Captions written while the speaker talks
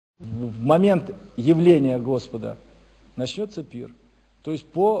в момент явления Господа начнется пир. То есть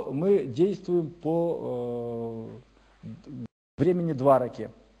мы действуем по времени Двараки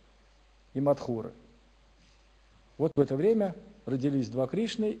и Мадхуры. Вот в это время родились два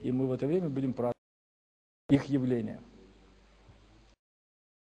Кришны, и мы в это время будем праздновать их явление.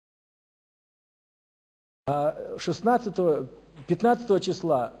 15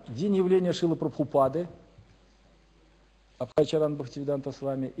 числа день явления Шрилы Прабхупады, Абхайчаран Бхактивиданта с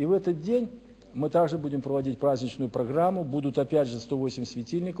вами. И в этот день мы также будем проводить праздничную программу. Будут опять же 108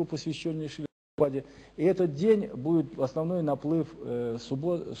 светильников, посвященных Шриле Прабхупаде. И этот день будет основной наплыв,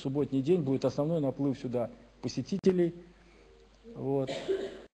 субботний день будет основной наплыв сюда посетителей. Вот.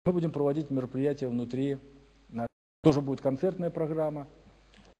 Мы будем проводить мероприятия внутри. Тоже будет концертная программа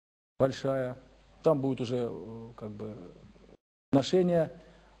большая. Там будет уже как бы отношения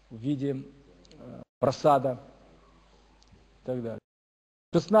в виде просада и так далее.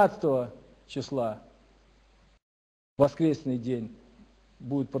 16 числа, воскресный день,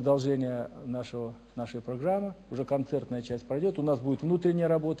 будет продолжение нашей программы. Уже концертная часть пройдет. У нас будет внутренняя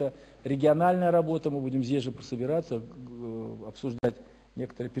работа, региональная работа. Мы будем здесь же собираться, обсуждать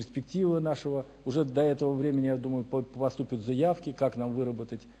некоторые перспективы нашего. Уже до этого времени, я думаю, поступят заявки, как нам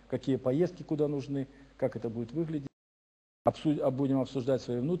выработать, какие поездки куда нужны, как это будет выглядеть. Будем обсуждать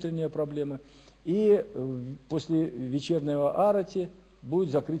свои внутренние проблемы. И после вечернего арати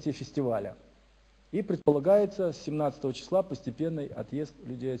будет закрытие фестиваля. И предполагается с 17 числа постепенный отъезд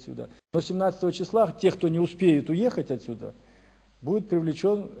людей отсюда. Но 17 числа те, кто не успеет уехать отсюда, будет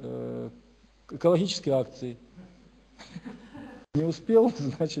привлечен к экологической акции. Не успел,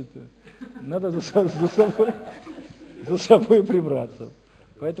 значит, надо за собой прибраться.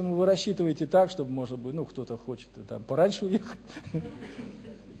 Поэтому вы рассчитываете так, чтобы, может быть, кто-то хочет там пораньше уехать.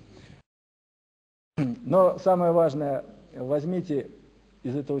 Но самое важное, возьмите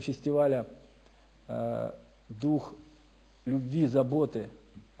из этого фестиваля дух любви, заботы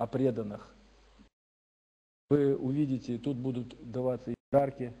о преданных. Вы увидите, тут будут даваться и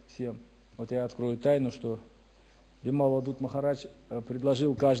подарки всем. Вот я открою тайну, что Бимал Авадут Махарадж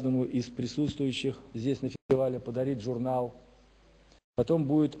предложил каждому из присутствующих здесь на фестивале подарить журнал. Потом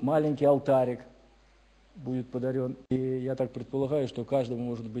будет маленький алтарик, будет подарен. И я так предполагаю, что каждому,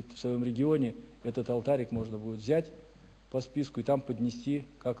 может быть, в своем регионе этот алтарик можно будет взять по списку и там поднести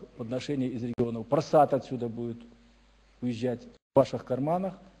как подношение из регионов. Просад отсюда будет уезжать в ваших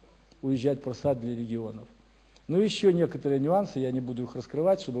карманах, уезжать просад для регионов. Ну и еще некоторые нюансы, я не буду их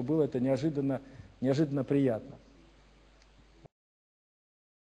раскрывать, чтобы было это неожиданно приятно.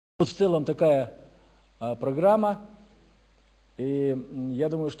 Вот в целом такая программа, и я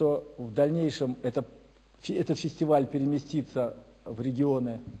думаю, что в дальнейшем этот фестиваль переместится в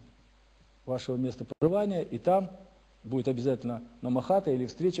регионы вашего места проживания, и там будет обязательно намахата или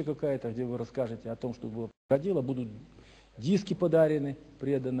встреча какая-то, где вы расскажете о том, что было происходило, будут диски подарены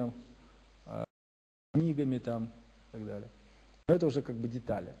преданным, книгами там и так далее. Но это уже как бы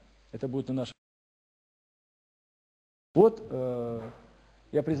детали. Это будет на нашем... Вот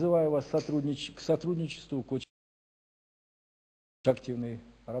я призываю вас к сотрудничеству, к очень активной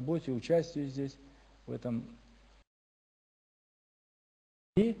работе, участию здесь, в этом.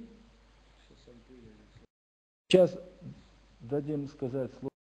 И сейчас дадим сказать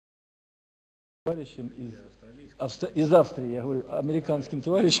слово товарищам из Австрии, я говорю, американским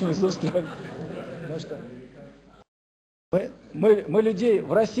товарищам из Австралии. Потому что мы людей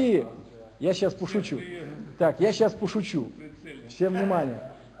в России, я сейчас пошучу. Так, я сейчас пошучу. Всем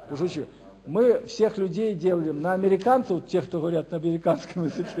внимание, пошучу. Мы всех людей делим на американцев, тех, кто говорят на американском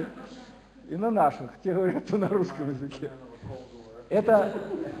языке, и на наших, те говорят на русском языке. Это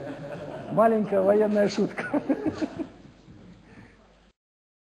маленькая военная шутка.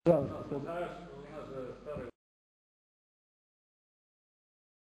 Пожалуйста.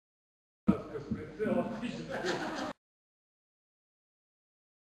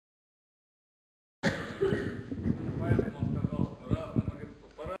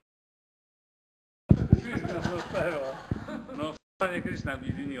 Но Хане Кришна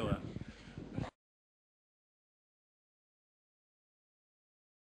объединила.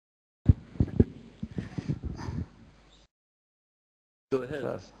 Go ahead.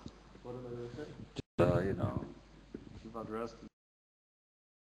 What am I going to say? Just, you know, about the rest.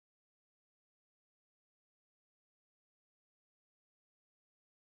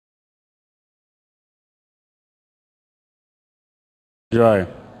 Jai.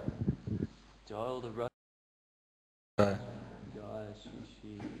 Jai the right. Jai. Jai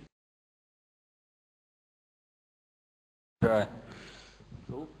Shishi. Jai.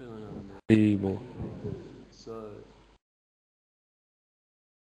 Gopimananda. Evil. So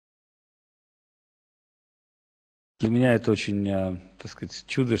Для меня это очень, так сказать,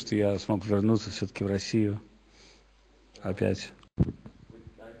 чудо, что я смог вернуться все-таки в Россию опять.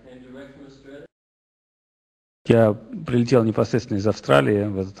 Я прилетел непосредственно из Австралии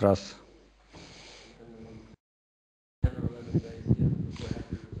в этот раз.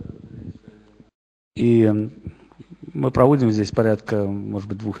 И мы проводим здесь порядка, может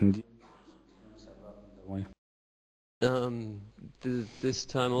быть, 2 недель. This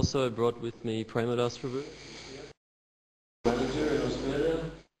time also I brought with me Premadas Prabhu, manager in Australia,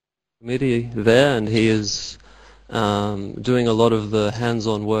 committee there, and he is doing a lot of the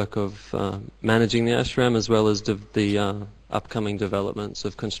hands-on work of managing the ashram as well as the upcoming developments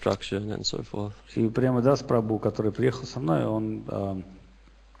of construction and so forth. И Премадас Прабху, который приехал со мной, он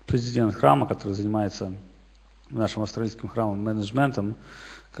президент храма, который занимается нашим австралийским храмом менеджментом,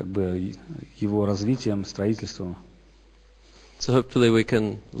 как бы его развитием, строительством. So hopefully we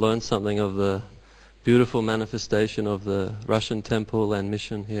can learn something of the beautiful manifestation of the Russian temple and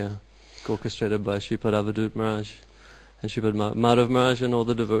mission here, orchestrated by Sripad Avadut Maharaj and Sripad Madhav Maharaj and all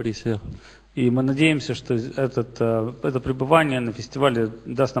the devotees here. И мы надеемся, что это пребывание на фестивале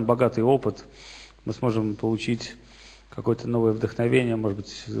даст нам богатый опыт. Мы сможем получить какое-то новое вдохновение, может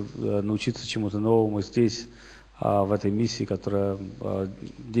быть, научиться чему-то новому здесь, в этой миссии, которая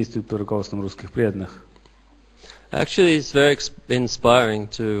действует под руководством русских преданных. Actually, it's very inspiring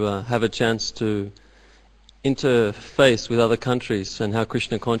to have a chance to interface with other countries and how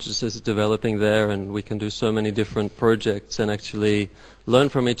Krishna consciousness is developing there, and we can do so many different projects and actually learn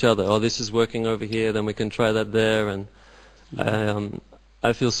from each other. Oh, this is working over here, then we can try that there, and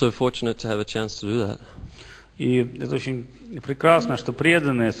I feel so fortunate to have a chance to do that. И это очень прекрасно, что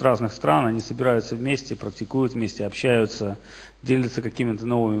преданные с разных стран, они собираются вместе, практикуют вместе, общаются, делятся какими-то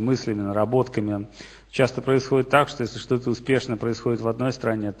новыми мыслями, наработками. Часто происходит так, что если что-то успешно происходит в одной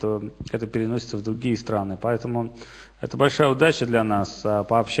стране, то это переносится в другие страны. Поэтому это большая удача для нас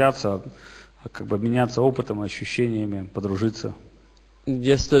пообщаться, как бы обменяться опытом, ощущениями, подружиться.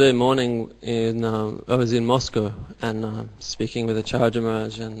 Yesterday morning, I was in Moscow and speaking with Acharya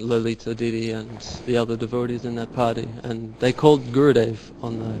Maharaj and Lalita Didi and the other devotees in that party, and they called Gurudev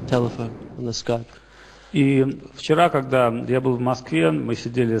on the telephone, on the Skype. И вчера, когда я был в Москве, мы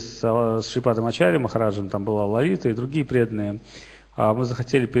сидели с Шрипадом Ачарьей Махараджем, там была Лалита и другие преданные. Мы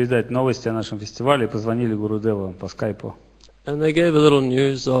захотели передать новости о нашем фестивале и позвонили Гурудеву по скайпу. And they gave a little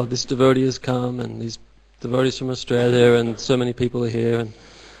news, oh, this devotee has come and these devotees from Australia and so many people are here. And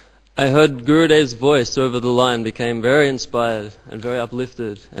I heard Gurudev's voice over the line became very inspired and very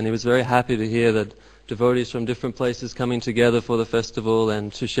uplifted, and he was very happy to hear that devotees from different places coming together for the festival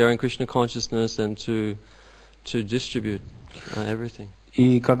and to sharing Krishna consciousness and to distribute everything.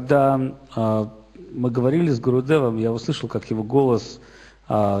 И когда мы говорили с Гурудевом, я услышал, как его голос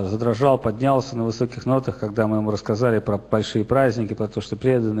задрожал, поднялся на высоких нотах, когда мы ему рассказали про большие праздники, про то, что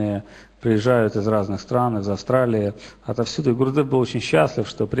преданные приезжают из разных стран, из Австралии, отовсюду. И Гурудев был очень счастлив,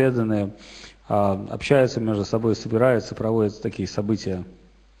 что преданные общаются между собой, собираются, проводят такие события.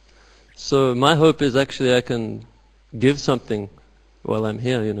 So my hope is actually I can give something while I'm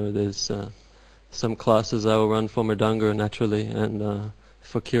here. You know, there's some classes I will run for Mridanga naturally and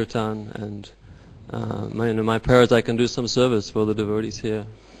for Kirtan, and my prayer is I can do some service for the devotees here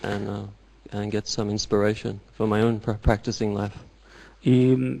and get some inspiration for my own practicing life.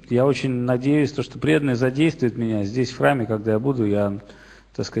 И я очень надеюсь, что преданные задействуют меня здесь в храме, когда я буду, я,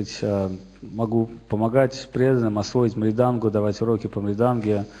 так сказать, могу помогать преданным освоить мридангу, давать уроки по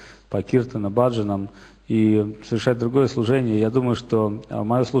мриданге, по киртану, баджанам и совершать другое служение. Я думаю, что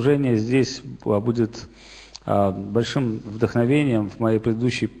мое служение здесь будет большим вдохновением в моей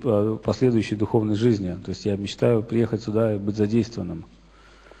предыдущей, последующей духовной жизни. То есть я мечтаю приехать сюда и быть задействованным.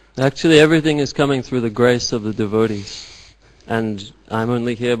 Actually, everything is coming through the grace of the devotees. And I'm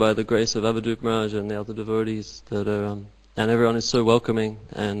only here by the grace of Avadut Maharaj and the other devotees that are, and everyone is so welcoming.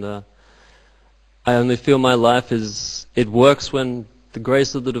 And I only feel my life it works when the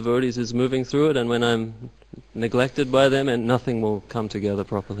grace of the devotees is moving through it, and when I'm neglected by them, and nothing will come together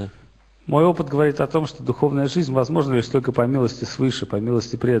properly. Мой опыт говорит о том, что духовная жизнь возможна лишь только по милости свыше, по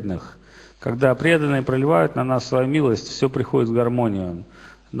милости преданных. Когда преданные проливают на нас свою милость, все приходит в гармонию.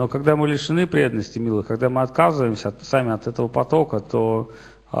 Но когда мы лишены преданности милых, когда мы отказываемся сами от этого потока, то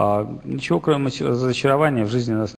ничего, кроме разочарования, в жизни нас